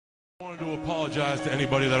I wanted to apologize to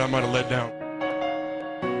anybody that I might have let down.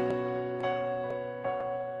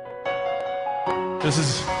 This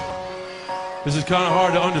is kind of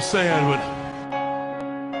hard to understand, but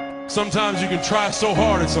sometimes you can try so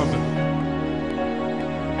hard at something.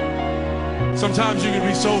 Sometimes you can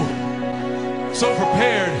be so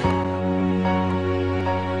prepared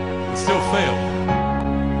and still fail.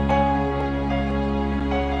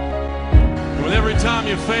 And with every time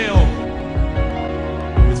you fail,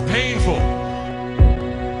 it's painful.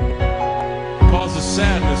 It causes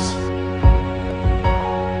sadness.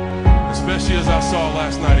 Especially as I saw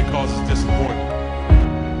last night, it causes disappointment.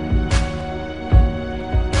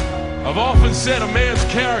 I've often said a man's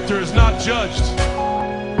character is not judged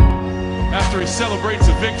after he celebrates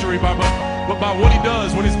a victory, but by what he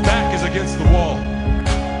does when his back is against the wall.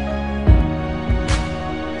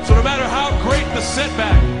 So no matter how great the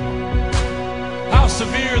setback, how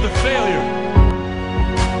severe the failure,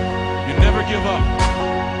 you never give up.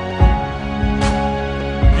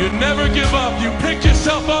 You never give up. You pick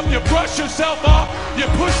yourself up, you brush yourself off, you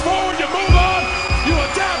push forward, you move on, you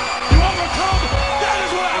adapt, you overcome. That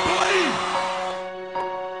is what I believe.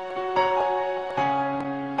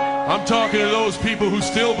 I'm talking to those people who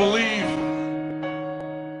still believe.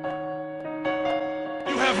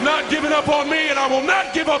 You have not given up on me, and I will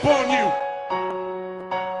not give up on you.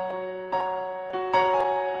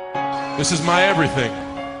 This is my everything.